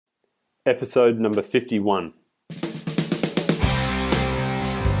Episode number 51.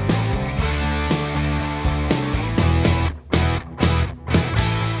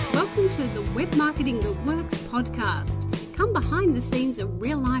 Welcome to the Web Marketing That Works podcast. Come behind the scenes of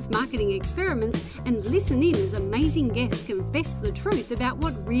real-life marketing experiments and listen in as amazing guests confess the truth about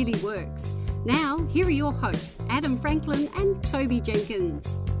what really works. Now, here are your hosts, Adam Franklin and Toby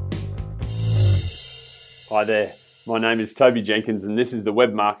Jenkins. Hi there. My name is Toby Jenkins and this is the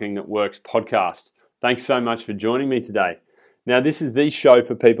Web Marketing That Works podcast. Thanks so much for joining me today. Now, this is the show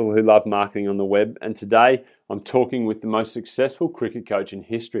for people who love marketing on the web, and today I'm talking with the most successful cricket coach in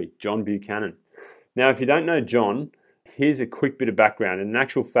history, John Buchanan. Now, if you don't know John, here's a quick bit of background. In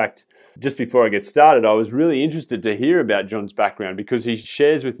actual fact, just before I get started, I was really interested to hear about John's background because he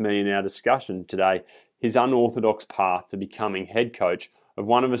shares with me in our discussion today his unorthodox path to becoming head coach of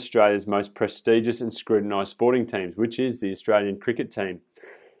one of Australia's most prestigious and scrutinised sporting teams, which is the Australian cricket team.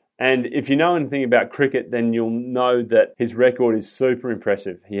 And if you know anything about cricket, then you'll know that his record is super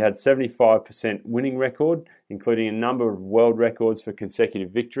impressive. He had 75% winning record, including a number of world records for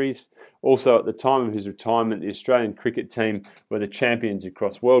consecutive victories. Also, at the time of his retirement, the Australian cricket team were the champions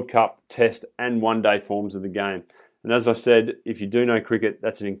across World Cup, Test and one-day forms of the game. And as I said, if you do know cricket,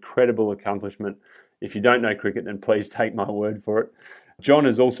 that's an incredible accomplishment. If you don't know cricket, then please take my word for it. John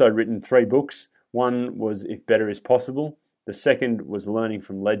has also written 3 books. One was If Better Is Possible. The second was Learning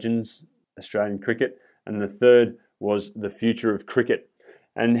from Legends, Australian Cricket. And the third was The Future of Cricket.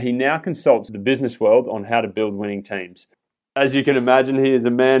 And he now consults the business world on how to build winning teams. As you can imagine, he is a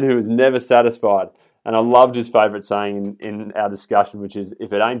man who is never satisfied. And I loved his favourite saying in our discussion, which is,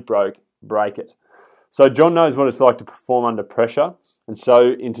 if it ain't broke, break it. So John knows what it's like to perform under pressure. And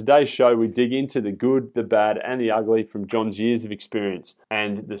so in today's show, we dig into the good, the bad, and the ugly from John's years of experience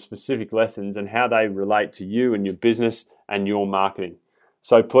and the specific lessons and how they relate to you and your business and your marketing.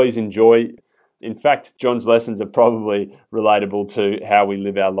 So please enjoy. In fact, John's lessons are probably relatable to how we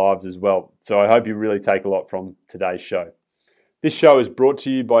live our lives as well. So I hope you really take a lot from today's show. This show is brought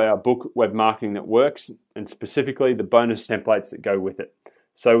to you by our book, Web Marketing That Works, and specifically the bonus templates that go with it.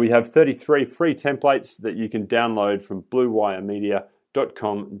 So we have 33 free templates that you can download from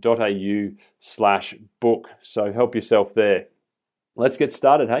bluewiremedia.com.au/book. So help yourself there. Let's get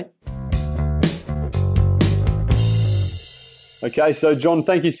started, hey? Okay, so John,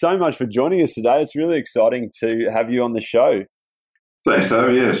 thank you so much for joining us today. It's really exciting to have you on the show. Thanks,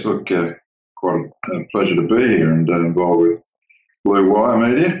 Toby. Yes, look, quite a pleasure to be here and involved with Blue Wire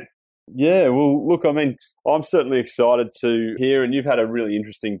Media. Yeah, well, look, I mean, I'm certainly excited to hear, and you've had a really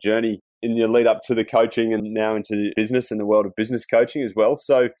interesting journey in your lead up to the coaching and now into business and the world of business coaching as well.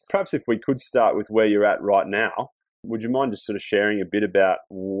 So perhaps if we could start with where you're at right now, would you mind just sort of sharing a bit about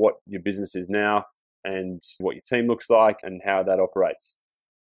what your business is now and what your team looks like and how that operates?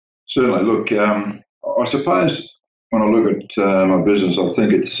 Certainly. Look, I suppose when I look at my business, I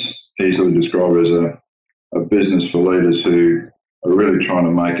think it's easily described as a business for leaders who are really trying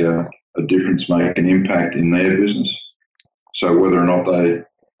to make a difference, make an impact in their business. So whether or not they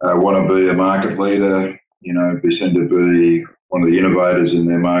want to be a market leader, be seen to be one of the innovators in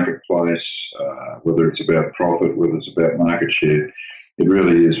their marketplace, whether it's about profit, whether it's about market share, it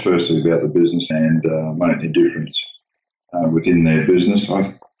really is firstly about the business and making a difference within their business. I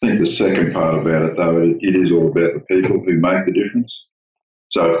think the second part about it, though, it is all about the people who make the difference.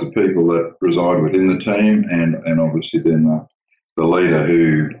 So it's the people that reside within the team and obviously then the leader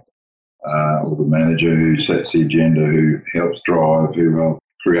or the manager who sets the agenda, who helps drive, who will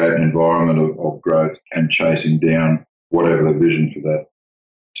create an environment of growth and chasing down whatever the vision for that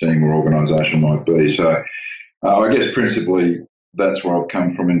team or organisation might be. So I guess principally that's where I've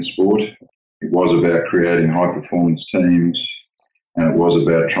come from in sport. It was about creating high-performance teams, and it was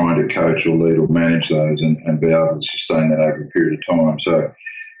about trying to coach or lead or manage those and be able to sustain that over a period of time. So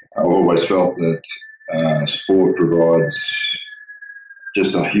I've always felt that sport provides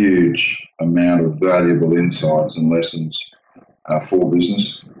just a huge amount of valuable insights and lessons for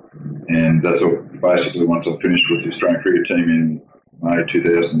business. And that's basically once I finished with the Australian cricket team in May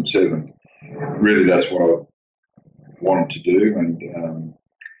 2007, really that's what I wanted to do. And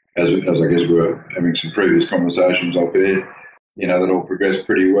as I guess we were having some previous conversations off air, that all progressed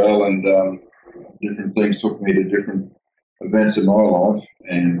pretty well, and different things took me to different events in my life.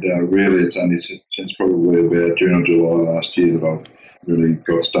 And really it's only since probably about June or July last year that I've really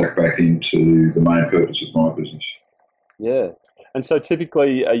got stuck back into the main purpose of my business. Yeah. And so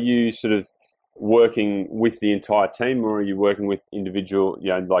typically, are you sort of working with the entire team, or are you working with individual,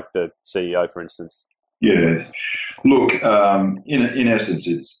 like the CEO, for instance? Yeah. Look, in essence,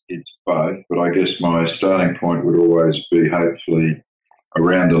 it's both, but I guess my starting point would always be hopefully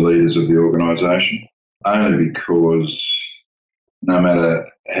around the leaders of the organisation, only because no matter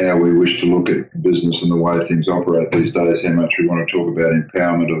how we wish to look at business and the way things operate these days, how much we want to talk about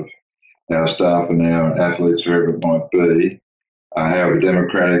empowerment of our staff and our athletes, whoever it might be, however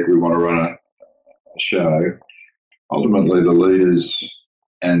democratic we want to run a show, ultimately the leaders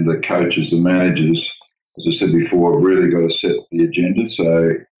and the coaches, the managers, as I said before, have really got to set the agenda.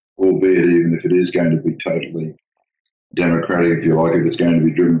 So, albeit even if it is going to be totally democratic, if you like, if it's going to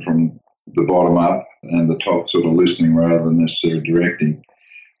be driven from the bottom up and the top sort of listening rather than necessarily directing,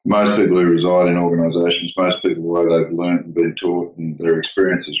 most people who reside in organisations, most people the way they've learned and been taught and their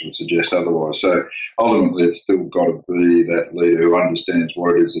experiences would suggest otherwise. So ultimately it's still got to be that leader who understands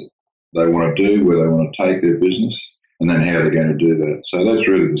what it is that they want to do, where they want to take their business, and then how they're going to do that. So that's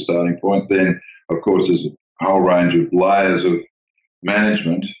really the starting point. Then, of course, there's a whole range of layers of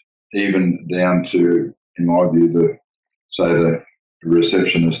management, even down to, in my view, the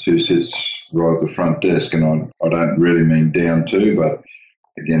receptionist who sits right at the front desk. And I don't really mean down to, but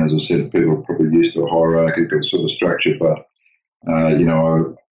again, as I said, people are probably used to a hierarchical sort of structure. But, I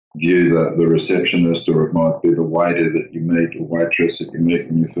view the receptionist, or it might be the waiter that you meet or waitress that you meet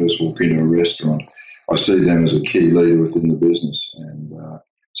when you first walk into a restaurant. I see them as a key leader within the business. And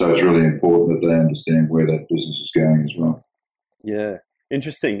so it's really important that they understand where that business is going as well. Yeah.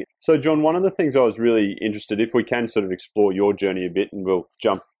 Interesting. So, John, one of the things I was really interested, if we can sort of explore your journey a bit, and we'll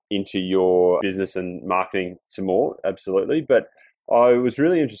jump into your business and marketing some more, absolutely. But I was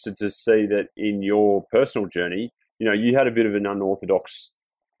really interested to see that in your personal journey, you had a bit of an unorthodox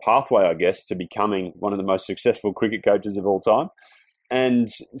pathway, I guess, to becoming one of the most successful cricket coaches of all time. And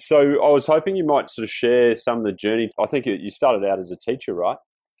so I was hoping you might sort of share some of the journey. I think you started out as a teacher, right?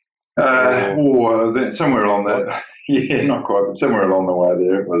 Somewhere along that, yeah, not quite, but somewhere along the way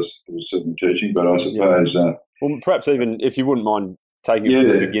there, it was certainly teaching. But I suppose, well, perhaps even if you wouldn't mind taking it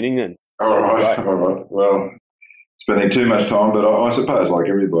from the beginning, then. All right. Well, spending too much time, but I suppose, like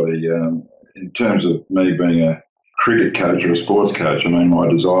everybody, in terms of me being a cricket coach or a sports coach, I mean, my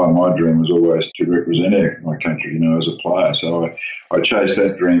dream was always to represent my country, as a player. So I chased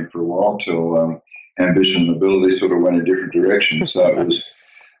that dream for a while till ambition and ability sort of went in different directions. So it was.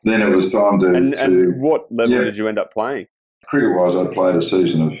 Then it was time to... And what level did you end up playing? Cricket-wise, I played a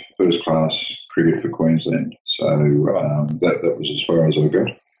season of first-class cricket for Queensland. So that was as far as I got.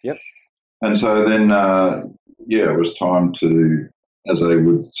 Yep. And so then, it was time to, as they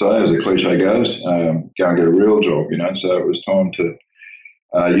would say, as the cliche goes, go and get a real job, So it was time to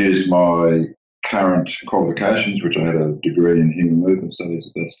use my current qualifications, which I had a degree in human movement studies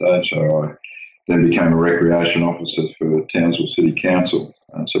at that stage. So I then became a recreation officer for Townsville City Council.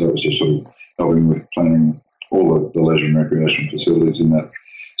 So that was just sort of helping with planning all of the leisure and recreation facilities in that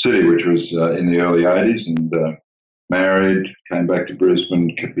city, which was in the early 80s, and married, came back to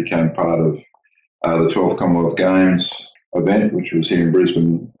Brisbane, became part of the 12th Commonwealth Games event, which was here in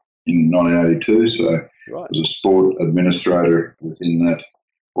Brisbane in 1982. So I was a sport administrator within that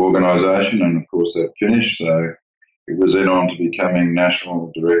organisation, and of course that finished. So it was then on to becoming National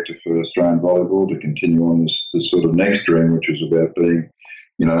Director for Australian Volleyball to continue on this sort of next dream, which was about being,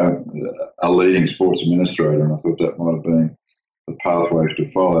 a leading sports administrator. And I thought that might have been the pathway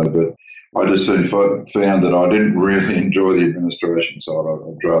to follow. But I just soon found that I didn't really enjoy the administration side.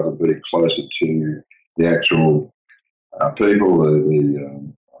 I'd rather be closer to the actual people,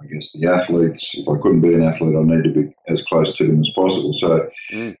 the athletes. If I couldn't be an athlete, I need to be as close to them as possible. So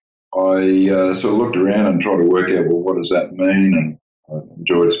I sort of looked around and tried to work out, well, what does that mean? And I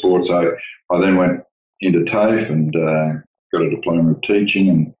enjoyed sports. So I then went into TAFE and got a diploma of teaching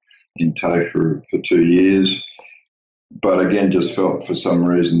and in TAFE for 2 years. But again, just felt for some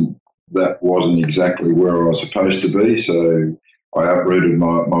reason that wasn't exactly where I was supposed to be. So I uprooted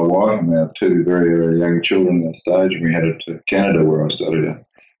my wife and our two very, very young children at that stage, and we headed to Canada, where I studied a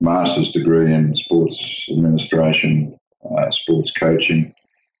master's degree in sports administration, sports coaching,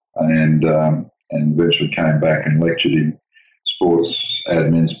 and eventually came back and lectured in sports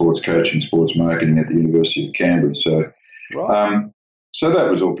admin, sports coaching, sports marketing at the University of Canberra. So, so that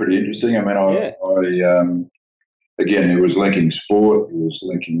was all pretty interesting. I mean, again, it was linking sport, it was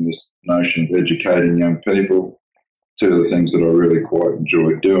linking this notion of educating young people, two of the things that I really quite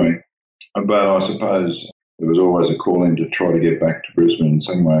enjoyed doing. But I suppose there was always a calling to try to get back to Brisbane in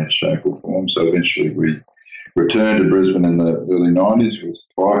some way, shape or form. So eventually we returned to Brisbane in the early 90s with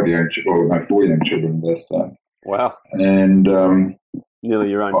 4 young children at that time. Wow. And nearly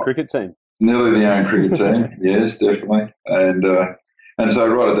your own cricket team. Nearly the own cricket team, yes, definitely. And so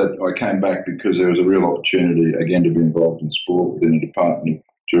right at that, I came back because there was a real opportunity, again, to be involved in sport within the Department of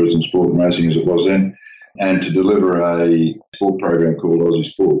Tourism, Sport and Racing, as it was then. and to deliver a sport program called Aussie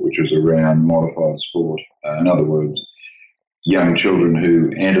Sport, which was around modified sport. In other words, young children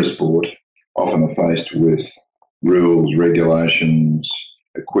who enter sport often are faced with rules, regulations,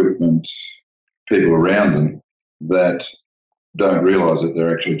 equipment, people around them that don't realise that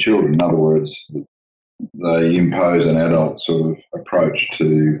they're actually children. In other words, they impose an adult sort of approach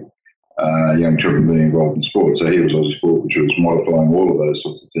to young children being involved in sport. So here was Aussie Sport, which was modifying all of those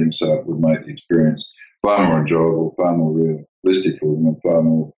sorts of things so it would make the experience far more enjoyable, far more realistic for them, and far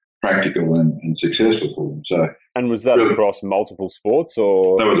more practical and successful for them. So, and was that really across multiple sports,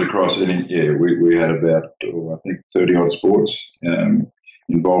 or that was across any? Yeah, we had about I think 30 odd sports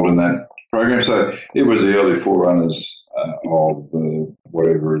involved in that program. So it was the early forerunners of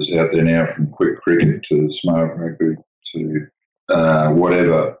whatever is out there now, from quick cricket to smart rugby to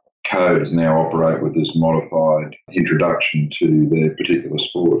whatever codes now operate with this modified introduction to their particular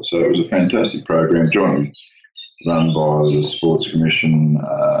sport. So it was a fantastic program, jointly run by the Sports Commission,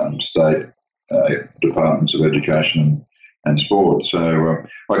 state departments of education and sport. So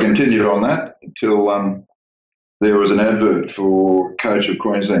I continued on that until there was an advert for coach of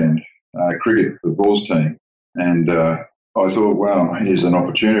Queensland cricket, the Bulls team, and I thought, wow, here's an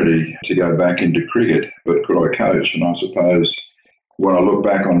opportunity to go back into cricket, but could I coach? And I suppose when I look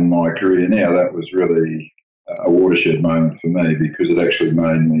back on my career now, that was really a watershed moment for me, because it actually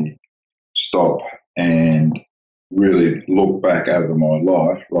made me stop and really look back over my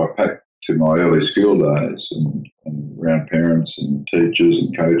life, right back to my early school days, and around parents and teachers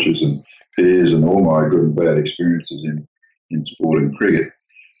and coaches and peers and all my good and bad experiences in sport and cricket,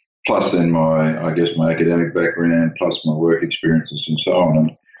 plus then my academic background, plus my work experiences and so on.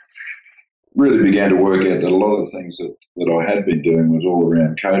 And really began to work out that a lot of the things that I had been doing was all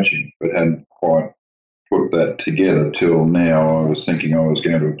around coaching, but hadn't quite put that together till now. I was thinking I was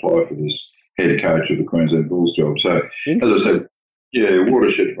going to apply for this head coach of the Queensland Bulls job. So, as I said, yeah,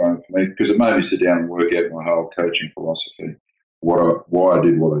 watershed moment for me, because it made me sit down and work out my whole coaching philosophy, why I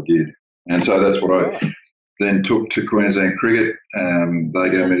did what I did. And so that's what I then took to Queensland Cricket. They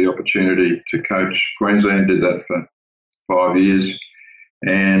gave me the opportunity to coach Queensland, did that for 5 years.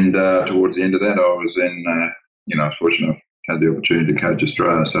 And towards the end of that, I was then, I was fortunate enough to have the opportunity to coach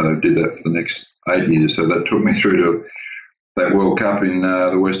Australia. So I did that for the next 8 years. So that took me through to that World Cup in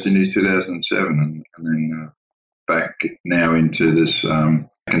the West Indies 2007, and then back now into this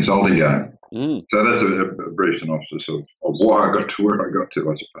consulting game. So that's a brief synopsis of why I got to where I got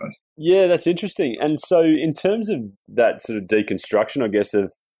to, I suppose. Yeah, that's interesting. And so in terms of that sort of deconstruction, I guess,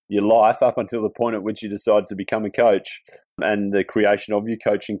 of your life up until the point at which you decided to become a coach and the creation of your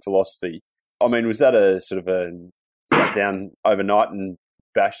coaching philosophy, I mean, was that a sort of a sat down overnight and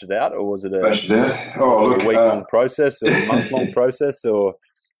bashed it out, or was it a week-long process or a month-long process? Or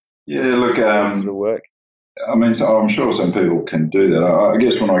yeah, look, sort of work? I mean, so I'm sure some people can do that. I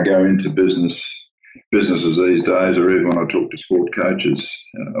guess when I go into businesses these days, or even when I talk to sport coaches,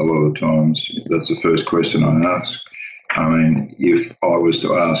 a lot of the times that's the first question I ask. I mean, if I was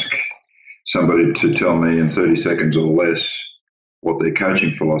to ask somebody to tell me in 30 seconds or less what their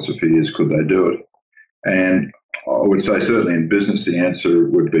coaching philosophy is, could they do it? And I would say certainly in business the answer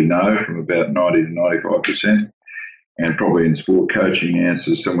would be no, from about 90 to 95%, and probably in sport coaching the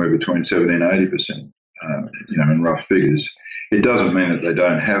answer is somewhere between 70 and 80%. In rough figures. It doesn't mean that they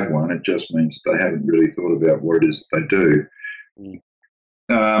don't have one. It just means they haven't really thought about what it is that they do.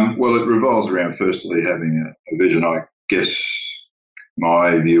 Well, it revolves around firstly having a vision. I guess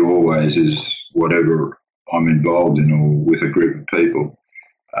my view always is whatever I'm involved in or with a group of people,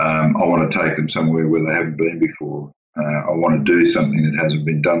 I want to take them somewhere where they haven't been before. I want to do something that hasn't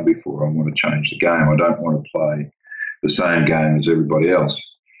been done before. I want to change the game. I don't want to play the same game as everybody else.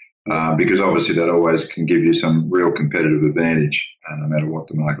 Because obviously that always can give you some real competitive advantage, no matter what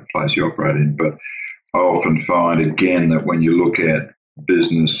the marketplace you operate in. But I often find, again, that when you look at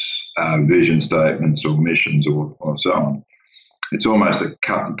business vision statements or missions or so on, it's almost a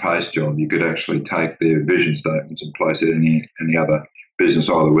cut and paste job. You could actually take their vision statements and place it in any other business,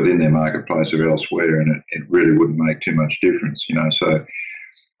 either within their marketplace or elsewhere, and it really wouldn't make too much difference, So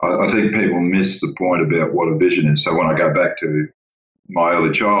I think people miss the point about what a vision is. So when I go back to my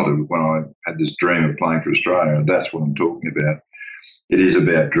early childhood, when I had this dream of playing for Australia, that's what I'm talking about. It is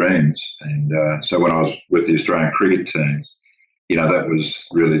about dreams. And so when I was with the Australian cricket team, that was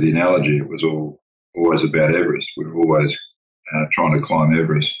really the analogy. It was always about Everest. We were always trying to climb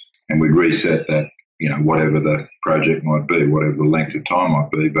Everest, and we'd reset that, whatever the project might be, whatever the length of time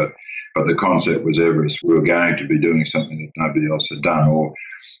might be. But the concept was Everest. We were going to be doing something that nobody else had done, or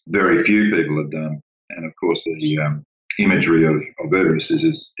very few people had done. And of course, the imagery of Everest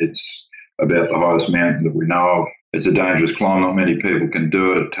is it's about the highest mountain that we know of. It's a dangerous climb. Not many people can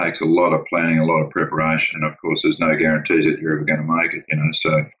do it. It takes a lot of planning, a lot of preparation. And of course, there's no guarantees that you're ever going to make it,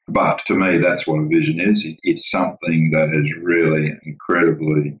 So, but to me, that's what a vision is. It's something that is really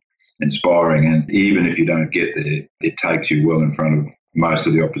incredibly inspiring. And even if you don't get there, it takes you well in front of most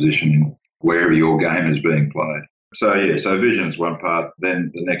of the opposition in wherever your game is being played. So vision is one part.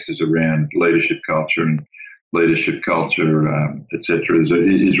 Then the next is around leadership culture, and leadership culture, etc.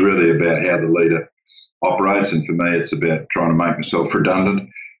 is really about how the leader operates. And for me, it's about trying to make myself redundant.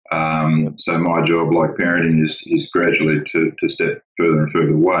 So my job, like parenting, is gradually to step further and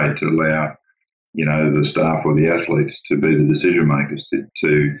further away to allow, the staff or the athletes to be the decision makers,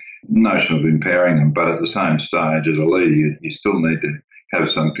 to notion of empowering them. But at the same stage, as a leader, you still need to have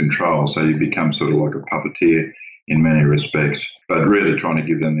some control. So you become sort of like a puppeteer in many respects, but really trying to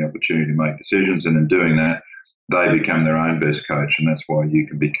give them the opportunity to make decisions. And in doing that, they become their own best coach. And that's why you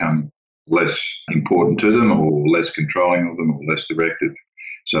can become less important to them or less controlling of them or less directive.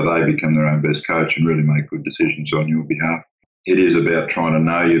 So they become their own best coach and really make good decisions on your behalf. It is about trying to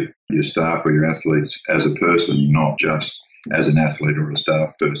know your staff or your athletes as a person, not just as an athlete or a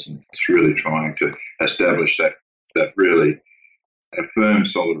staff person. It's really trying to establish that really a firm,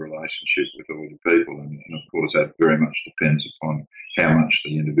 solid relationship with all the people. And of course, that very much depends upon how much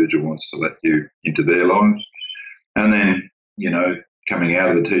the individual wants to let you into their lives. And then, coming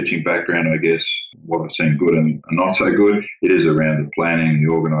out of the teaching background, I guess what I've seen good and not so good, it is around the planning,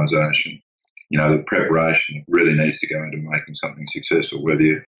 the organisation, the preparation that really needs to go into making something successful, whether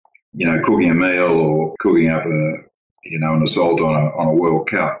you're, cooking a meal or cooking up an assault on a World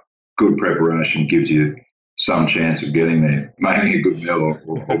Cup. Good preparation gives you some chance of getting there, making a good meal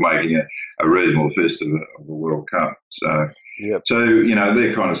or making a reasonable fist of a World Cup. So,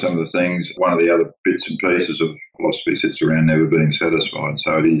 they're kind of some of the things. One of the other bits and pieces of philosophy sits around never being satisfied.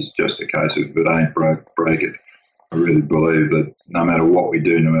 So it is just a case of if it ain't broke, break it. I really believe that no matter what we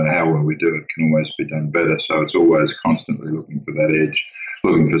do, no matter how well we do, it can always be done better. So it's always constantly looking for that edge,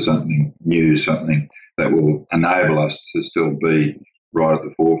 looking for something new, something that will enable us to still be right at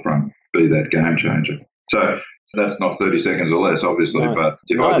the forefront, be that game changer. So that's not 30 seconds or less, obviously, but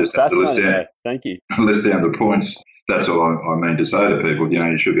if I just have to list down the points, that's all I mean to say to people.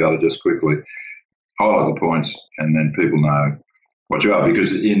 You should be able to just quickly highlight the points and then people know what you are.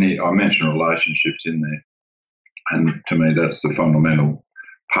 Because I mentioned relationships in there, and to me that's the fundamental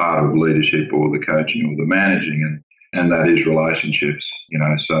part of leadership or the coaching or the managing, and that is relationships.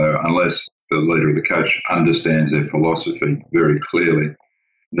 So unless the leader or the coach understands their philosophy very clearly,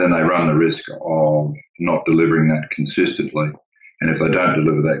 then they run the risk of not delivering that consistently. And if they don't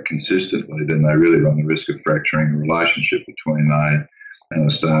deliver that consistently, then they really run the risk of fracturing a relationship between they and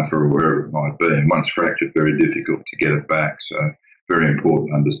the staff or wherever it might be. And once fractured, very difficult to get it back. So very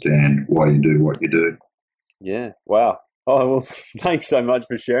important to understand why you do what you do. Yeah, wow. Oh, well, thanks so much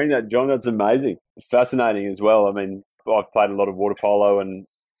for sharing that, John. That's amazing. Fascinating as well. I mean, I've played a lot of water polo, and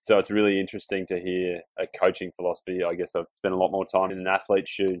so it's really interesting to hear a coaching philosophy. I guess I've spent a lot more time in an athlete's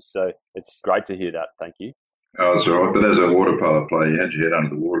shoes, so it's great to hear that. Thank you. Oh, that's all right. But as a water polo player, you had your head under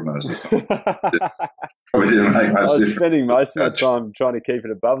the water most of the time. Probably didn't make much difference. I was spending most of my time trying to keep it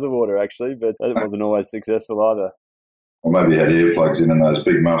above the water, actually, but that wasn't always successful either. Or maybe you had earplugs in and those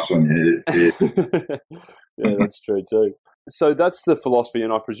big muffs on your head. Yeah, that's true too. So that's the philosophy,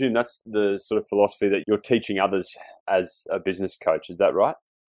 and I presume that's the sort of philosophy that you're teaching others as a business coach. Is that right?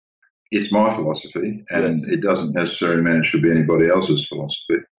 It's my philosophy, and It doesn't necessarily mean it should be anybody else's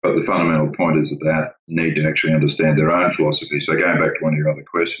philosophy. But the fundamental point is that they need to actually understand their own philosophy. So going back to one of your other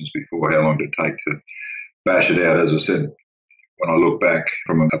questions before, how long did it take to bash it out? As I said, when I look back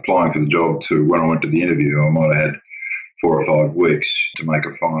from applying for the job to when I went to the interview, I might have had 4 or 5 weeks to make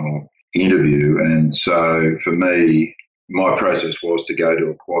a final interview. And so for me, my process was to go to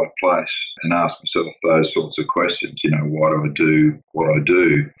a quiet place and ask myself those sorts of questions. Why do I do what I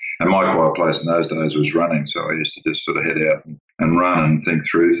do? And my quiet place in those days was running. So I used to just sort of head out and run and think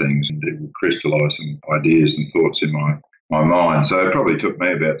through things, and it would crystallise some ideas and thoughts in my mind. So it probably took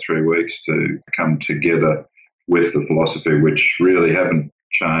me about 3 weeks to come together with the philosophy, which really haven't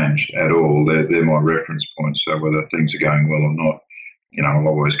changed at all. They're my reference points. So whether things are going well or not, I'll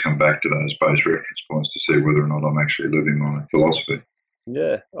always come back to those base reference points to see whether or not I'm actually living my philosophy.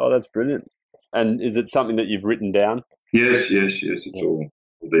 Yeah. Oh, that's brilliant. And is it something that you've written down? Yes. It's all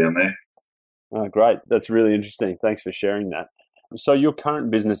down there. Oh, great. That's really interesting. Thanks for sharing that. So your current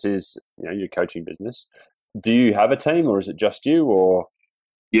business is, your coaching business. Do you have a team, or is it just you? Or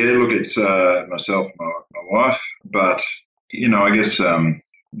Yeah, look, it's myself, my wife, but I guess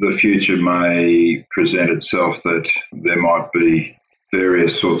the future may present itself that there might be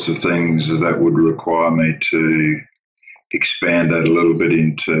various sorts of things that would require me to expand that a little bit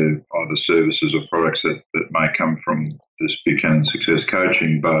into either services or products that may come from this Buchanan Success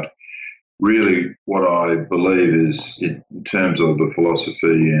Coaching. But really what I believe is in terms of the philosophy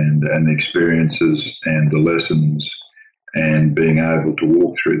and the experiences and the lessons and being able to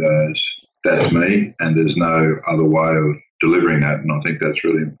walk through those, that's me, and there's no other way of delivering that. And I think that's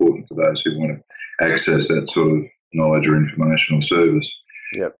really important for those who want to access that sort of knowledge or information or service.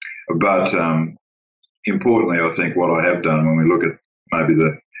 Yep. But importantly, I think what I have done when we look at maybe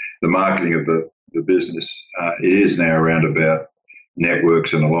the marketing of the business, it is now around about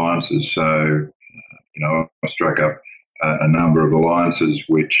networks and alliances. So, I struck up a number of alliances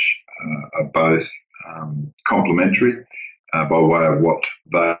which are both complementary by way of what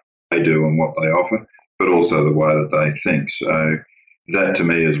they do and what they offer, but also the way that they think. So that to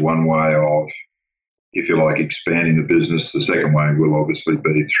me is one way of, if you like, expanding the business. The second way will obviously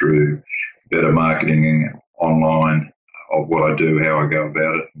be through better marketing online of what I do, how I go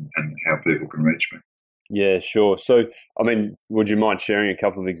about it, and how people can reach me. Yeah, sure. So, would you mind sharing a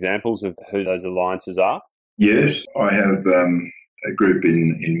couple of examples of who those alliances are? Yes, I have a group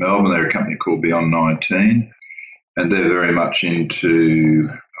in Melbourne. They're a company called Beyond 19, and they're very much into,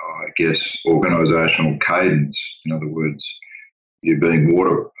 organisational cadence. In other words, you being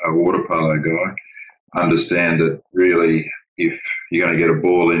a water polo guy, understand that really if you're going to get a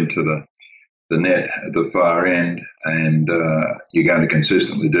ball into the net at the far end and you're going to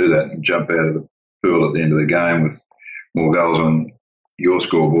consistently do that and jump out of the pool at the end of the game with more goals on your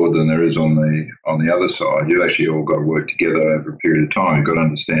scoreboard than there is on the other side, you've actually all got to work together over a period of time. You've got to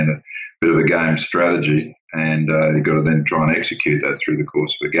understand a bit of a game strategy, and you've got to then try and execute that through the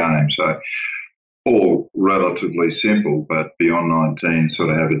course of a game. So all relatively simple, but Beyond 19 sort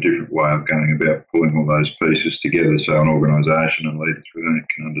of have a different way of going about pulling all those pieces together so an organisation and leaders within it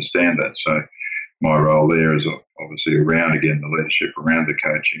can understand that. So my role there is obviously around, again, the leadership around the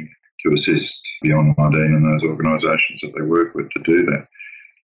coaching to assist Beyond 19 and those organisations that they work with to do that.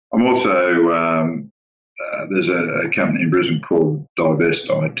 I'm also, there's a company in Brisbane called Divest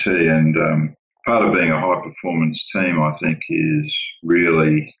IT, and part of being a high-performance team, I think, is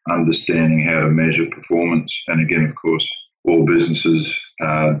really understanding how to measure performance. And again, of course, all businesses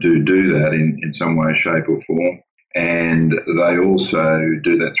do that in some way, shape or form. And they also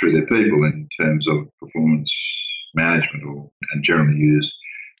do that through their people in terms of performance management, and generally use,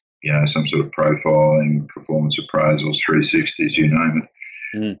 some sort of profiling, performance appraisals, 360s, you name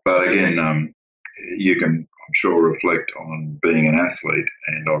it. But again, you can, I'm sure, reflect on being an athlete,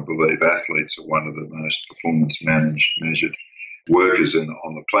 and I believe athletes are one of the most performance measured workers on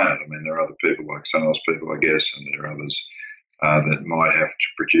the planet. I mean, there are other people like salespeople, I guess, and there are others that might have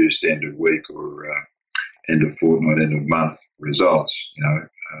to produce end of week or end of fortnight, end of month results,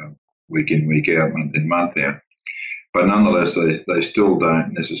 week in, week out, month in, month out. But nonetheless, they still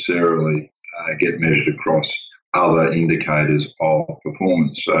don't necessarily get measured across other indicators of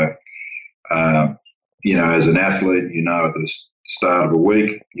performance. So, as an athlete, at the start of a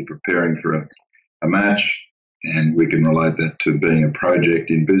week, you're preparing for a match, and we can relate that to being a project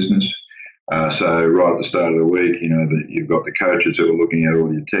in business. So right at the start of the week, that you've got the coaches who are looking at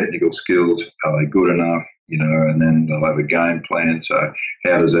all your technical skills. Are they good enough? And then they'll have a game plan. So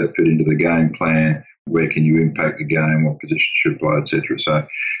how does that fit into the game plan? Where can you impact the game? What position should play, etc. So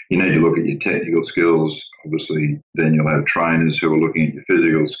you need to look at your technical skills. Obviously, then you'll have trainers who are looking at your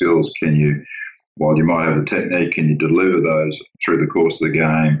physical skills. While you might have a technique, can you deliver those through the course of the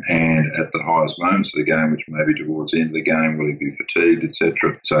game and at the highest moments of the game, which may be towards the end of the game? Will he be fatigued,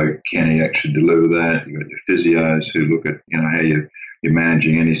 etc.? So can he actually deliver that? You've got your physios who look at how you're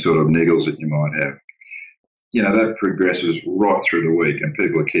managing any sort of niggles that you might have. That progresses right through the week, and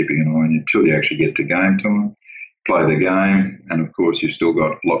people are keeping an eye on you until you actually get to game time, play the game, and of course you've still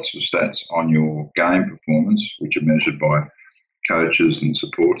got lots of stats on your game performance, which are measured by coaches and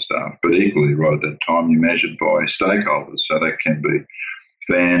support staff, but equally right at that time you're measured by stakeholders. So that can be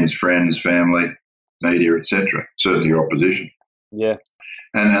fans, friends, family, media, etc. Certainly your opposition. Yeah.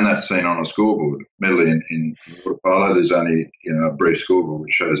 And that's seen on a scoreboard. Admittedly, in water polo, there's only a brief scoreboard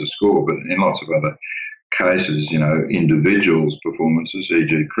which shows a score, but in lots of other cases, individuals' performances,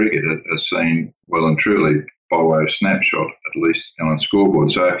 e.g. cricket, are seen well and truly by way of snapshot, at least on a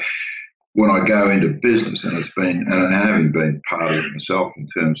scoreboard. So when I go into business, and having been part of it myself in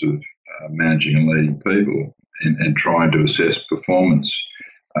terms of managing and leading people and trying to assess performance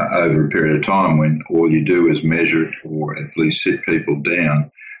over a period of time, when all you do is measure it or at least sit people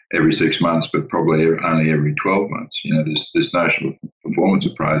down every 6 months, but probably only every 12 months. This notion of performance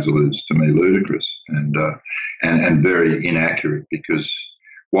appraisal is to me ludicrous and very inaccurate, because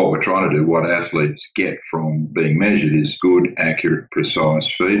what we're trying to do, what athletes get from being measured, is good, accurate, precise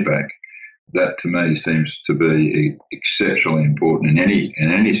feedback. That to me seems to be exceptionally important in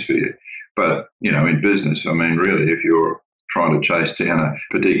any sphere. But, in business, I mean, really, if you're trying to chase down a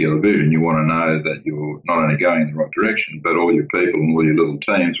particular vision, you want to know that you're not only going in the right direction, but all your people and all your little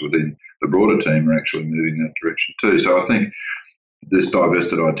teams within the broader team are actually moving in that direction too. So I think this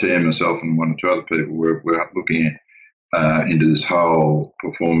divested IT and myself and one or two other people, we're looking at into this whole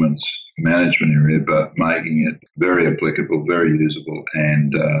performance management area, but making it very applicable, very usable,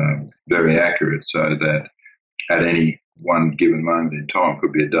 and very accurate, so that at any one given moment in time,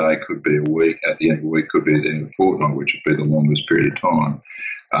 could be a day, could be a week, at the end of the week, could be at the end of a fortnight, which would be the longest period of time,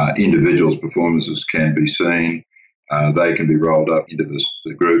 individuals' performances can be seen. They can be rolled up into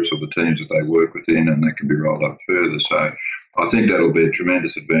the groups or the teams that they work within, and they can be rolled up further. So I think that'll be a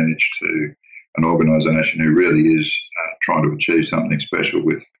tremendous advantage to an organisation who really is trying to achieve something special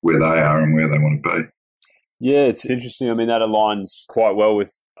with where they are and where they want to be. Yeah, it's interesting. I mean, that aligns quite well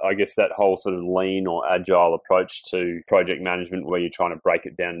with, I guess, that whole sort of lean or agile approach to project management, where you're trying to break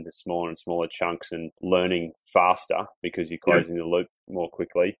it down into smaller and smaller chunks and learning faster because you're closing the loop more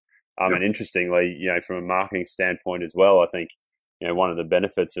quickly. And interestingly, from a marketing standpoint as well, I think, one of the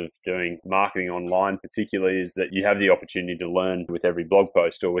benefits of doing marketing online particularly is that you have the opportunity to learn with every blog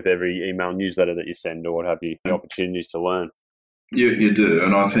post or with every email newsletter that you send or what have you, the opportunities to learn. You do.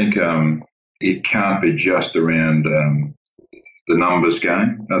 And I think it can't be just around the numbers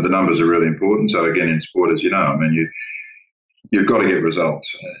game. The numbers are really important. So again, in sport, as you know, I mean, you've got to get results.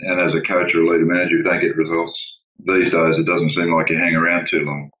 And as a coach or a leader manager, if you don't get results these days, it doesn't seem like you hang around too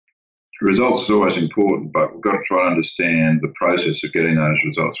long. Results is always important, but we've got to try to understand the process of getting those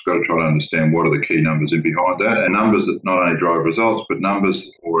results. We've got to try to understand what are the key numbers in behind that, and numbers that not only drive results, but numbers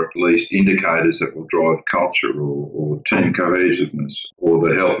or at least indicators that will drive culture or team cohesiveness or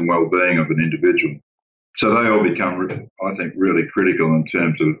the health and well-being of an individual. So they all become, I think, really critical in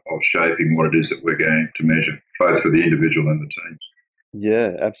terms of shaping what it is that we're going to measure, both for the individual and the teams.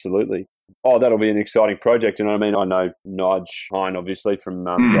 Yeah, absolutely. Oh, that'll be an exciting project. And I mean, I know Nige Hine, obviously, from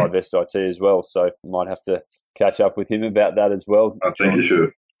Divest IT as well, so might have to catch up with him about that as well. I think you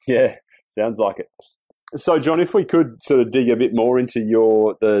should. Yeah, sounds like it. So, John, if we could sort of dig a bit more into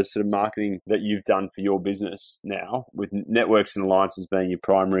the sort of marketing that you've done for your business now, with networks and alliances being your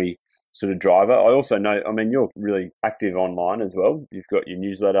primary sort of driver. I also know, I mean, you're really active online as well. You've got your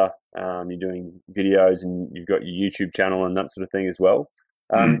newsletter, you're doing videos, and you've got your YouTube channel and that sort of thing as well.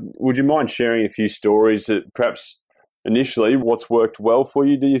 Would you mind sharing a few stories that perhaps initially what's worked well for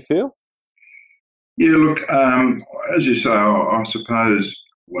you, do you feel? Yeah, look, as you say, I suppose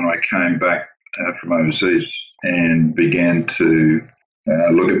when I came back from overseas and began to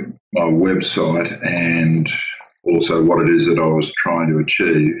look at my website and also what it is that I was trying to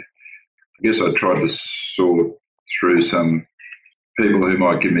achieve, I guess I tried to sort through some people who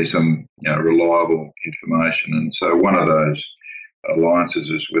might give me some reliable information. And so one of those alliances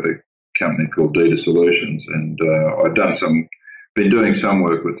is with a company called Data Solutions, and I'd been doing some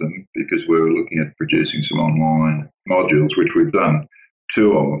work with them because we were looking at producing some online modules, which we've done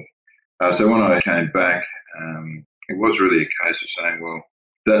two of. So when I came back, it was really a case of saying, well,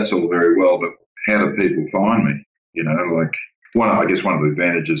 that's all very well, but how do people find me? I guess one of the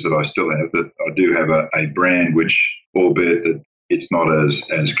advantages that I still have, that I do have a brand which, albeit that it's not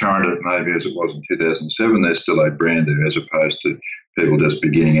as current maybe as it was in 2007, there's still a brand there as opposed to people just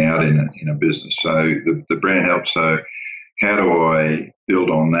beginning out in a business. So the brand helps. So how do I build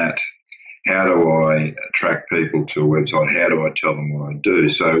on that? How do I attract people to a website? How do I tell them what I do?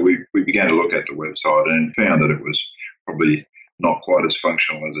 So we began to look at the website and found that it was probably not quite as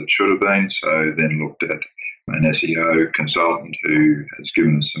functional as it should have been. So then looked at an SEO consultant who has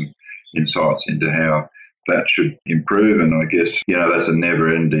given us some insights into how that should improve. And I guess, that's a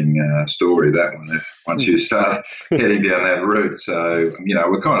never-ending story, that one, once you start heading down that route. So,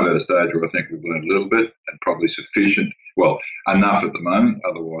 we're kind of at a stage where I think we've learned a little bit and probably sufficient, well, enough at the moment,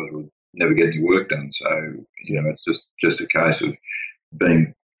 otherwise we'll never get any work done. So, it's just a case of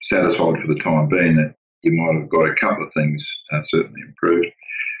being satisfied for the time being that you might have got a couple of things certainly improved.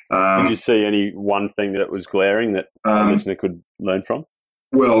 Did you see any one thing that was glaring that a listener could learn from?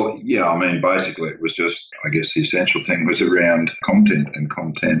 Well, yeah, I mean, basically it was just, I guess the essential thing was around content and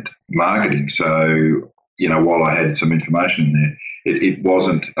content marketing. So, while I had some information in there, it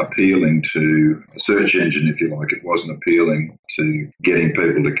wasn't appealing to a search engine, if you like. It wasn't appealing to getting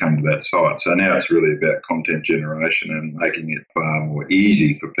people to come to that site. So now it's really about content generation and making it far more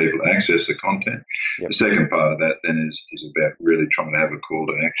easy for people to access the content. Yep. The second part of that then is about really trying to have a call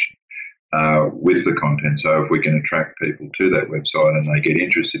to action with the content. So if we can attract people to that website and they get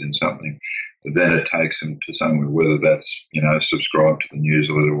interested in something, then it takes them to somewhere, whether that's, subscribe to the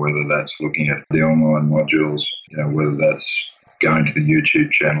newsletter, whether that's looking at the online modules, whether that's going to the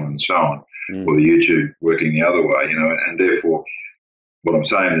YouTube channel and so on, or the YouTube working the other way, and therefore what I'm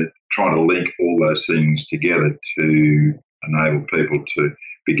saying is trying to link all those things together to enable people to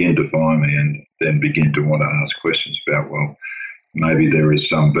begin to find me and then begin to want to ask questions about, well, maybe there is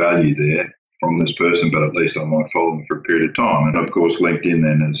some value there from this person, but at least I might follow them for a period of time. And of course, LinkedIn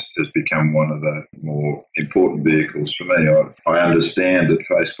then has become one of the more important vehicles for me. I understand that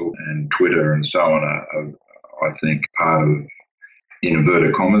Facebook and Twitter and so on are, I think, part of, in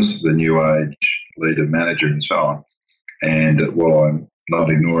inverted commas, the new age leader, manager and so on. And while I'm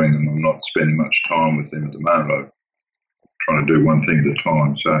not ignoring them, I'm not spending much time with them at the moment. I'm trying to do one thing at a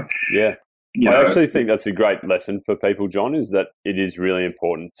time. So yeah. I actually think that's a great lesson for people, John, is that it is really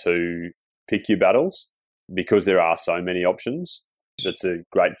important to pick your battles because there are so many options. That's a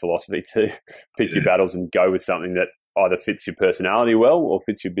great philosophy, to pick your battles and go with something that either fits your personality well or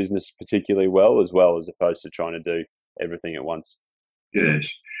fits your business particularly well, as opposed to trying to do everything at once. Yes.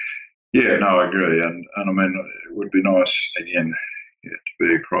 Yeah, no, I agree. And I mean, it would be nice, again, to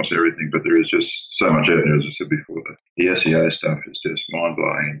be across everything, but there is just so much out there, as I said before. The SEO stuff is just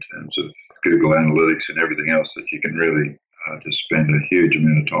mind-blowing in terms of Google Analytics and everything else that you can really just spend a huge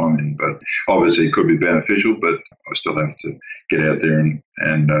amount of time in. But obviously it could be beneficial, but I still have to get out there and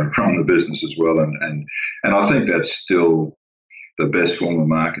run the business as well. And I think that's still the best form of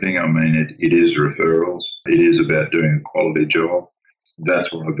marketing. I mean, it is referrals. It is about doing a quality job.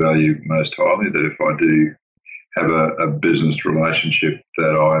 That's what I value most highly, that if I do have a business relationship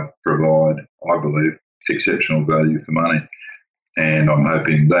that I provide, I believe, exceptional value for money. And I'm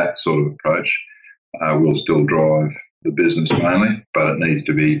hoping that sort of approach will still drive the business mainly, but it needs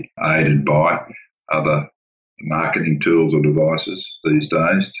to be aided by other marketing tools or devices these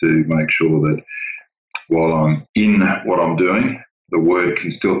days to make sure that while I'm in what I'm doing, the word can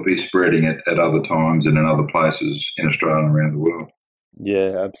still be spreading at other times and in other places in Australia and around the world.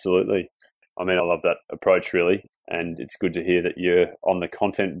 Yeah, absolutely. I mean, I love that approach, really, and it's good to hear that you're on the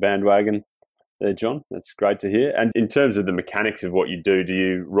content bandwagon there, John. That's great to hear. And in terms of the mechanics of what you do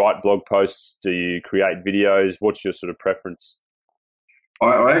you write blog posts? Do you create videos? What's your sort of preference?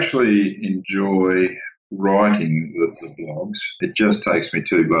 I actually enjoy writing the blogs. It just takes me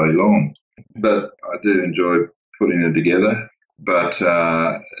too bloody long, but I do enjoy putting it together. But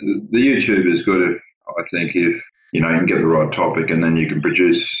the YouTube is good if you can get the right topic, and then you can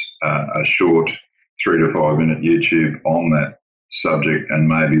produce a short 3 to 5 minute YouTube on that subject, and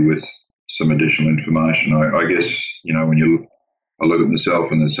maybe with some additional information. I guess, when I look at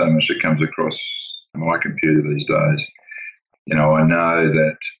myself and there's so much that comes across my computer these days, I know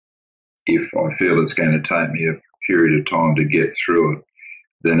that if I feel it's going to take me a period of time to get through it,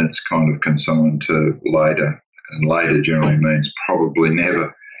 then it's kind of consigned to later, and later generally means probably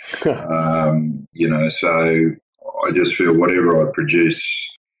never. So I just feel whatever I produce,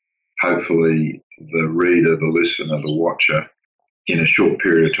 hopefully the reader, the listener, the watcher, in a short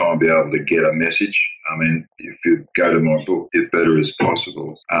period of time be able to get a message. I mean, if you go to my book, If Better Is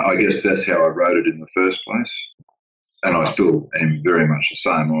Possible, I guess that's how I wrote it in the first place. And I still am very much the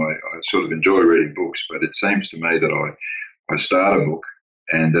same. I sort of enjoy reading books, but it seems to me that I start a book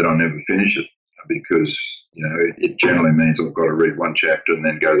and then I never finish it, because, it generally means I've got to read one chapter and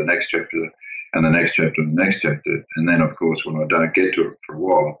then go to the next chapter and the next chapter and the next chapter. And then, of course, when I don't get to it for a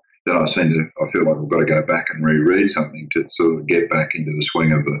while, then I feel like I've got to go back and reread something to sort of get back into the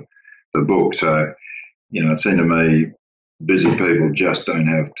swing of the book. So, it seemed to me busy people just don't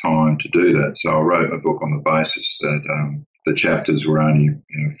have time to do that. So I wrote a book on the basis that the chapters were only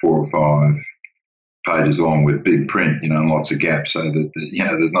 4 or 5 pages long with big print, and lots of gaps, so that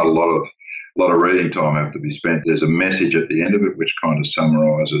there's not a lot of reading time have to be spent. There's a message at the end of it which kind of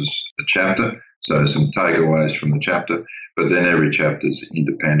summarises the chapter, so some takeaways from the chapter, but then every chapter is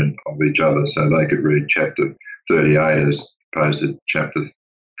independent of each other, so they could read chapter 38 as opposed to chapter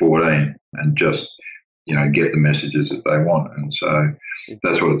 14 and just get the messages that they want. And so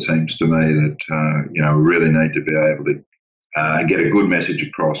that's what it seems to me, that we really need to be able to get a good message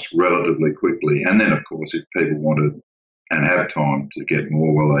across relatively quickly. And then, of course, if people want to and have time to get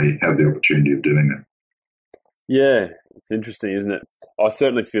more, well, they have the opportunity of doing that. Yeah, It's interesting, isn't it? I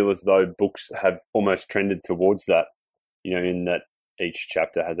certainly feel as though books have almost trended towards that, in that each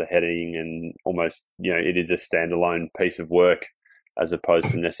chapter has a heading and almost, it is a standalone piece of work as opposed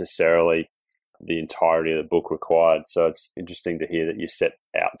to necessarily the entirety of the book required. So it's interesting to hear that you set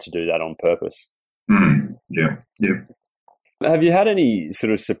out to do that on purpose. Yeah. Have you had any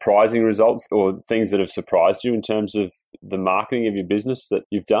sort of surprising results or things that have surprised you in terms of the marketing of your business that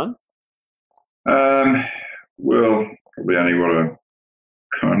you've done? Well, probably only what I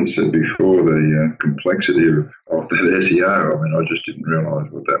kind of said before, the complexity of that SEO. I mean, I just didn't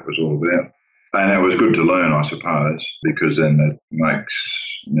realise what that was all about. And it was good to learn, I suppose, because then it makes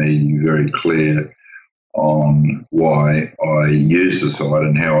me very clear on why I use the site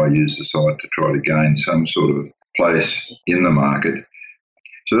and how I use the site to try to gain some sort of place in the market.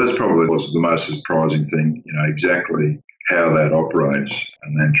 So that's probably was the most surprising thing, exactly how that operates,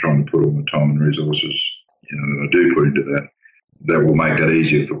 and then trying to put all the time and resources, that I do put into that. That will make that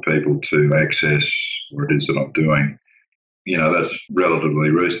easier for people to access what it is that I'm doing. That's relatively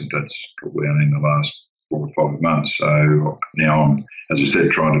recent. That's probably only in the last 4 or 5 months. So now I'm, as I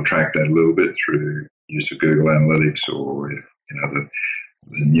said, trying to track that a little bit through use of Google Analytics or, the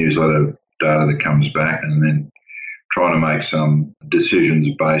newsletter data that comes back, and then trying to make some decisions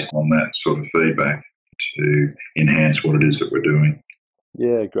based on that sort of feedback to enhance what it is that we're doing.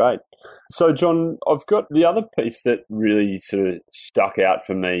 Yeah, great. So, John, I've got the other piece that really sort of stuck out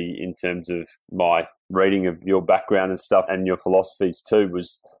for me in terms of my reading of your background and stuff and your philosophies too,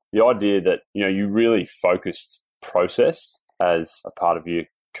 was the idea that, you really focused process as a part of your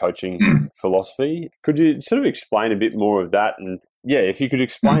coaching philosophy. Could you sort of explain a bit more of that? And yeah, if you could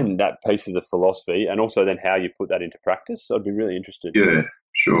explain that piece of the philosophy and also then how you put that into practice, I'd be really interested. Yeah,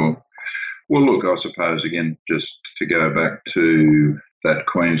 sure. Well, look, I suppose, again, just to go back to that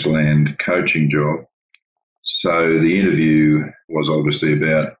Queensland coaching job. So the interview was obviously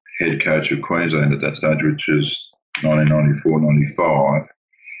about head coach of Queensland at that stage, which is 1994-95.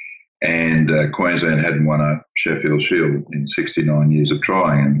 And Queensland hadn't won a Sheffield Shield in 69 years of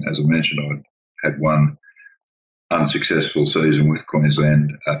trying. And as I mentioned, I had one unsuccessful season with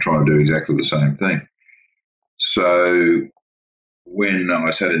Queensland trying to do exactly the same thing. So when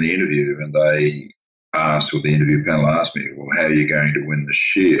I sat in the interview and they asked, or the interview panel asked me, well, how are you going to win the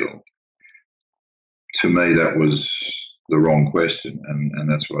Shield? To me, that was the wrong question. And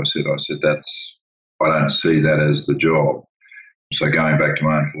that's what I said. I said, I don't see that as the job. So going back to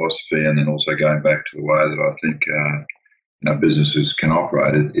my own philosophy and then also going back to the way that I think businesses can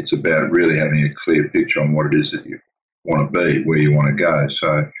operate, it's about really having a clear picture on what it is that you want to be, where you want to go.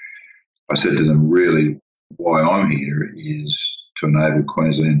 So I said to them, really, why I'm here is to enable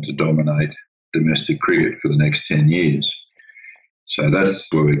Queensland to dominate domestic cricket for the next 10 years. So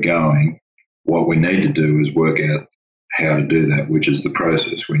that's where we're going. What we need to do is work out how to do that, which is the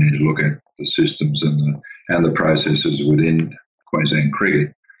process. We need to look at the systems and the processes within Queensland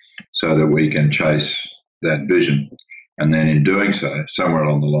cricket so that we can chase that vision. And then in doing so, somewhere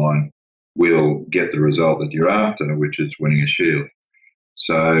along the line, we'll get the result that you're after, which is winning a Shield.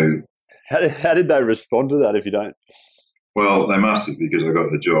 So how did they respond to that if you don't? Well, they must have, because I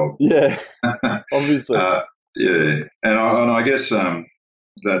got the job. Yeah, obviously. Yeah, and I guess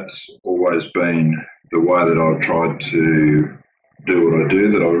that's always been the way that I've tried to do what I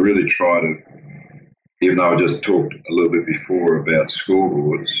do, that I really try to, even though I just talked a little bit before about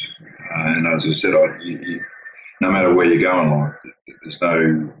scoreboards, and as I said, no matter where you go in life, there's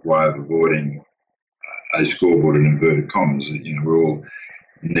no way of avoiding a scoreboard in inverted commas. We all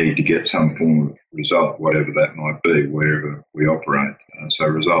need to get some form of result, whatever that might be, wherever we operate. So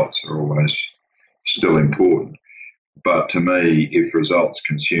results are always still important. But to me, if results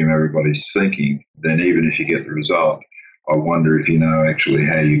consume everybody's thinking, then even if you get the result, I wonder if you know actually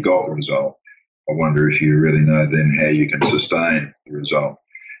how you got the result. I wonder if you really know then how you can sustain the result.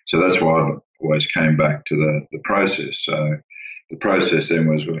 So that's why I always came back to the process. So the process then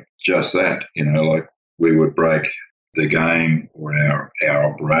was just that, like we would break the game or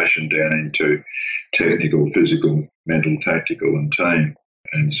our operation down into technical, physical, mental, tactical and team.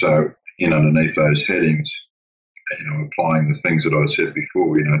 And so underneath those headings, applying the things that I said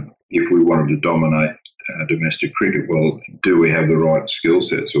before, if we wanted to dominate domestic cricket, well, do we have the right skill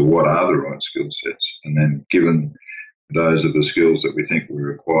sets, or what are the right skill sets? And then given those are the skills that we think we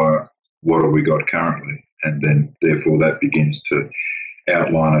require, what have we got currently? And then therefore that begins to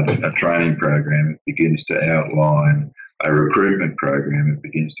outline a training program. It begins to outline a recruitment program. It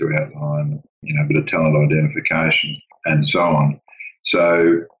begins to outline, a bit of talent identification and so on.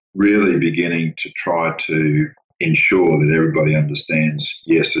 So really beginning to try to ensure that everybody understands,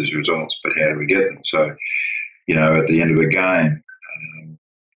 yes, there's results, but how do we get them? So, at the end of a game,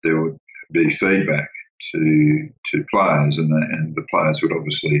 there would be feedback to players, and the players would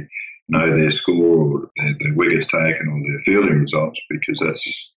obviously know their score or their wickets taken or their fielding results, because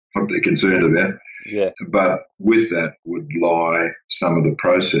that's what they're concerned about. Yeah. But with that would lie some of the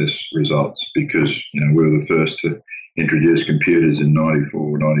process results, because we were the first to introduce computers in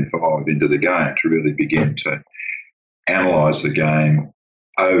 94, 95 into the game to really begin to analyse the game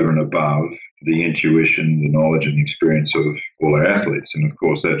over and above the intuition, the knowledge and experience of all our athletes. And of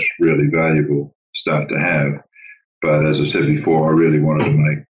course, that's really valuable stuff to have. But as I said before, I really wanted to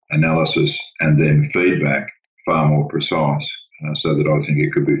make analysis and then feedback far more precise, so that I think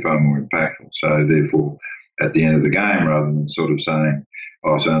it could be far more impactful. So therefore, at the end of the game, rather than sort of saying,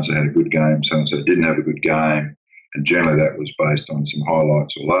 oh, so-and-so had a good game, so-and-so didn't have a good game, and generally that was based on some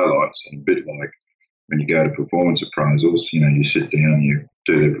highlights or lowlights, and a bit like when you go to performance appraisals, you sit down, you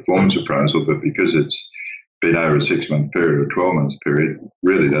do the performance appraisal, but because it's been over a 6-month period or 12-month period,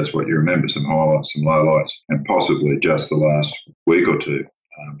 really that's what you remember, some highlights, some lowlights, and possibly just the last week or two,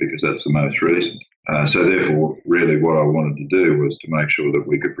 because that's the most recent. So therefore, really what I wanted to do was to make sure that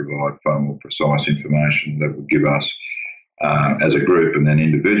we could provide far more precise information that would give us, as a group and then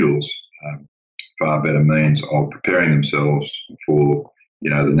individuals, far better means of preparing themselves for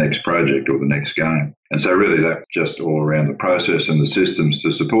the next project or the next game. And so really that's just all around the process and the systems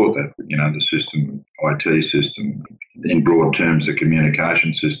to support that, the system, IT system, in broad terms, the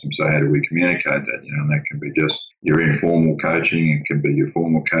communication system. So how do we communicate that? And that can be just your informal coaching, it can be your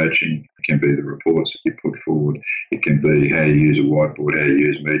formal coaching, it can be the reports that you put forward, it can be how you use a whiteboard, how you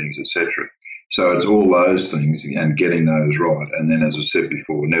use meetings, etc. So it's all those things and getting those right. And then, as I said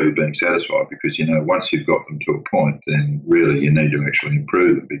before, never being satisfied, because, once you've got them to a point, then really you need to actually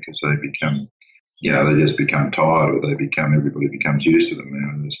improve them, because they become, they just become tired, or everybody becomes used to them now.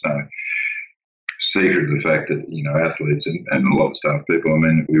 And there's no secret of the fact that, athletes and a lot of staff people,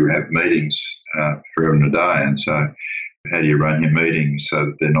 we have meetings forever and a day. And so how do you run your meetings so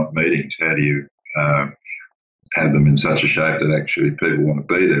that they're not meetings? How do you have them in such a shape that actually people want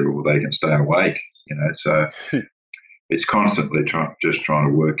to be there, or they can stay awake, So it's constantly trying to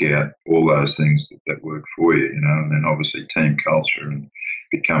work out all those things that work for you, And then obviously team culture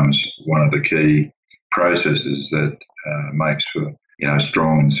becomes one of the key processes that makes for,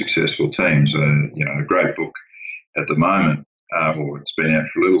 strong and successful teams. A great book at the moment, or it's been out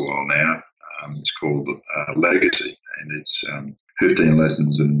for a little while now, it's called Legacy, and it's 15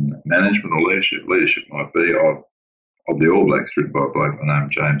 lessons in management or leadership. Leadership might be of the All Blacks, written by a bloke by the name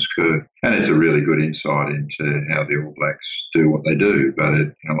of James Kerr. And it's a really good insight into how the All Blacks do what they do. But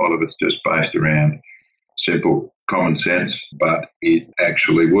a lot of it's just based around simple common sense, but it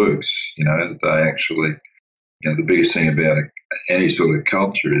actually works. They actually, the biggest thing about any sort of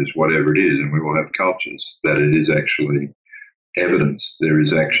culture is, whatever it is, and we all have cultures, that it is actually evidence. There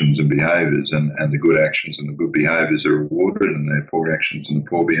is actions and behaviours, and the good actions and the good behaviours are rewarded, and the poor actions and the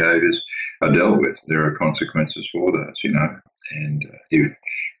poor behaviours are dealt with. There are consequences for those, and if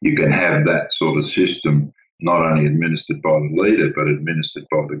you can have that sort of system not only administered by the leader but administered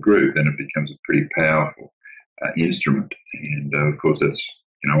by the group, then it becomes a pretty powerful instrument. And of course that's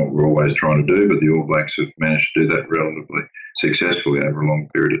what we're always trying to do, but the All Blacks have managed to do that relatively successfully over a long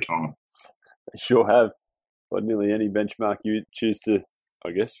period of time. They sure have. By nearly any benchmark you choose to,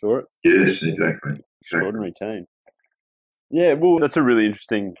 I guess, for it. Yes, exactly. Extraordinary team. Yeah, well, that's a really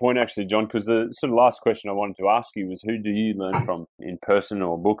interesting point, actually, John, because the sort of last question I wanted to ask you was, who do you learn from in person,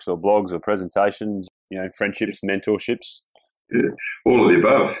 or books or blogs or presentations, friendships, mentorships? Yeah, all of the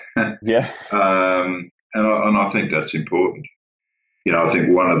above. Yeah. And I think that's important. I think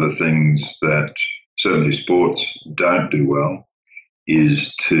one of the things that certainly sports don't do well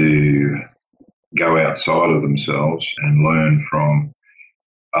is to go outside of themselves and learn from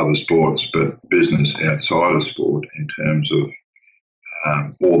other sports, but business outside of sport, in terms of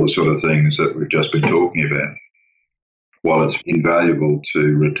all the sort of things that we've just been talking about. While it's invaluable to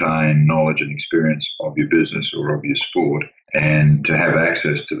retain knowledge and experience of your business or of your sport and to have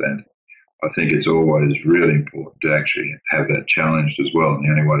access to that, I think it's always really important to actually have that challenged as well. And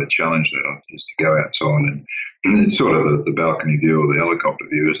the only way to challenge that is to go outside, and it's sort of the balcony view or the helicopter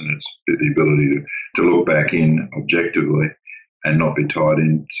view, isn't it? It's the ability to look back in objectively and not be tied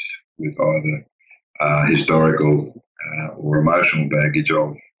in with either historical or emotional baggage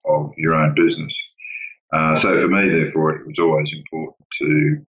of your own business. So for me, therefore, it was always important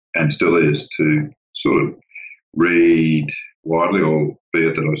to, and still is, to sort of read widely,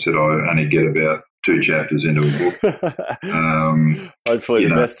 albeit that I said I only get about 2 chapters into a book. Hopefully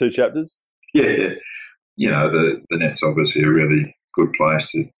the best 2 chapters. Yeah. The net's obviously a really good place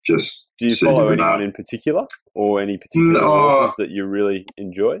to just Do you follow anyone in particular, or any particular authors that you really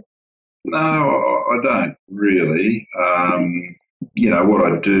enjoy? No, I don't really.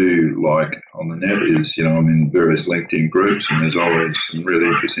 What I do like on the net is, I'm in various LinkedIn groups, and there's always some really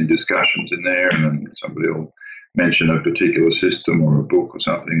interesting discussions in there, and then somebody will mention a particular system or a book or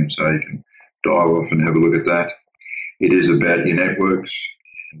something, and so you can dive off and have a look at that. It is about your networks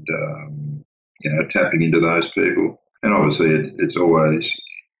and, tapping into those people. And obviously it's always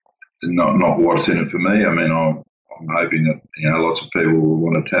not what's in it for me. I mean, I'm hoping that, lots of people will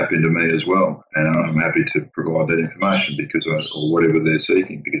want to tap into me as well. And I'm happy to provide that information or whatever they're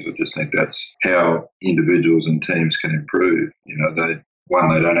seeking, because I just think that's how individuals and teams can improve. They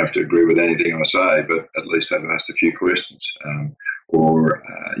don't have to agree with anything I say, but at least they've asked a few questions.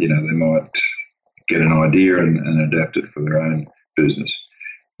 They might get an idea and adapt it for their own business.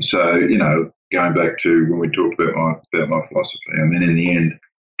 So, going back to when we talked about my philosophy, I mean, in the end,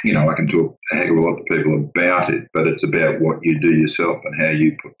 I can talk a heck of a lot to people about it, but it's about what you do yourself and how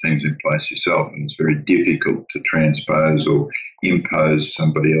you put things in place yourself. And it's very difficult to transpose or impose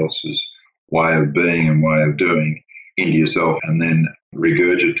somebody else's way of being and way of doing into yourself and then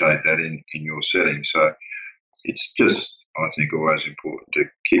regurgitate that in your setting. So it's just, I think, always important to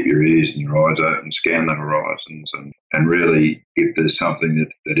keep your ears and your eyes open, scan the horizons, and really, if there's something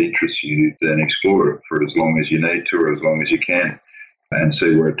that interests you, then explore it for as long as you need to or as long as you can, and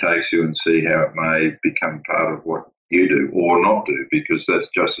see where it takes you and see how it may become part of what you do or not do, because that's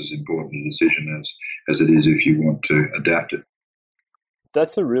just as important a decision as it is if you want to adapt it.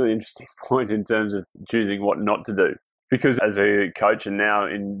 That's a really interesting point in terms of choosing what not to do. Because as a coach and now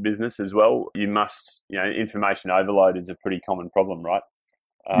in business as well, you must, information overload is a pretty common problem, right?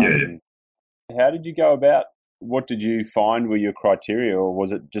 Yeah. How did you go about, what did you find were your criteria, or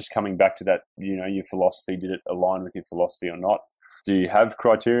was it just coming back to that, your philosophy, did it align with your philosophy or not? Do you have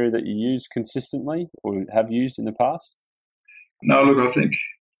criteria that you use consistently or have used in the past? No, look, I think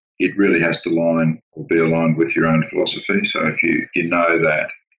it really has to be aligned with your own philosophy. So if you know that,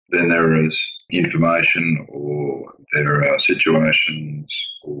 then there is information or there are situations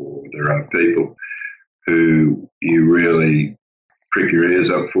or there are people who you really prick your ears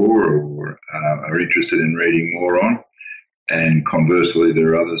up for or are interested in reading more on. And conversely, there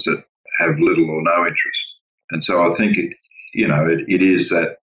are others that have little or no interest. And so I think it is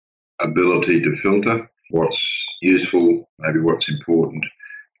that ability to filter what's useful, maybe what's important,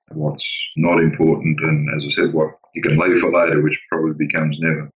 and what's not important, and as I said, what you can leave for later, which probably becomes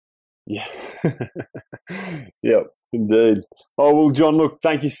never. Yeah. Yep, indeed. Oh, well, John, look,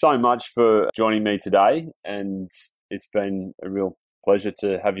 thank you so much for joining me today, and it's been a real pleasure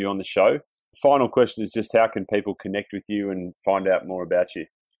to have you on the show. Final question is just, how can people connect with you and find out more about you?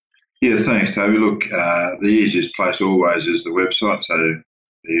 Yeah, thanks, Toby. Look, the easiest place always is the website, so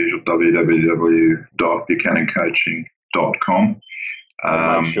the usual www.buchanancoaching.com.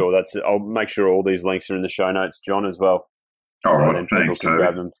 I'll make sure all these links are in the show notes, John, as well. All right, thanks, people can Toby.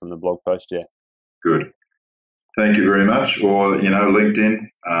 grab them from the blog post, yeah. Good. Thank you very much. Or, LinkedIn,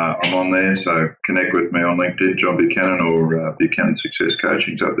 I'm on there, so connect with me on LinkedIn, John Buchanan, or Buchanan Success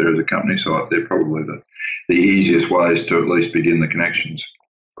Coaching's up there as a company site. They're probably the easiest ways to at least begin the connections.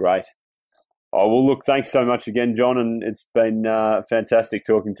 Great. Oh, well, look, thanks so much again, John, and it's been fantastic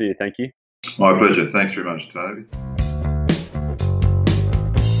talking to you. Thank you. My pleasure. Thanks very much, Toby.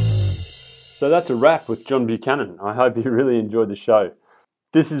 So that's a wrap with John Buchanan. I hope you really enjoyed the show.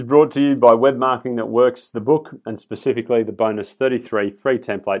 This is brought to you by Web Marketing That Works, the book, and specifically the bonus 33 free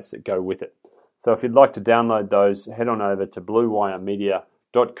templates that go with it. So if you'd like to download those, head on over to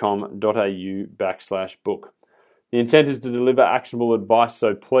bluewiremedia.com.au/book. The intent is to deliver actionable advice,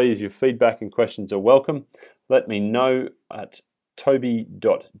 so please, your feedback and questions are welcome. Let me know at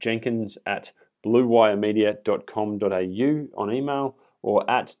toby.jenkins@bluewiremedia.com.au on email or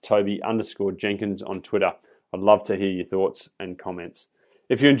at Toby_Jenkins on Twitter. I'd love to hear your thoughts and comments.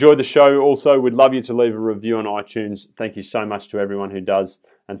 If you enjoyed the show, also, we'd love you to leave a review on iTunes. Thank you so much to everyone who does,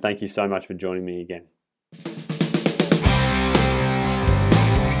 and thank you so much for joining me again.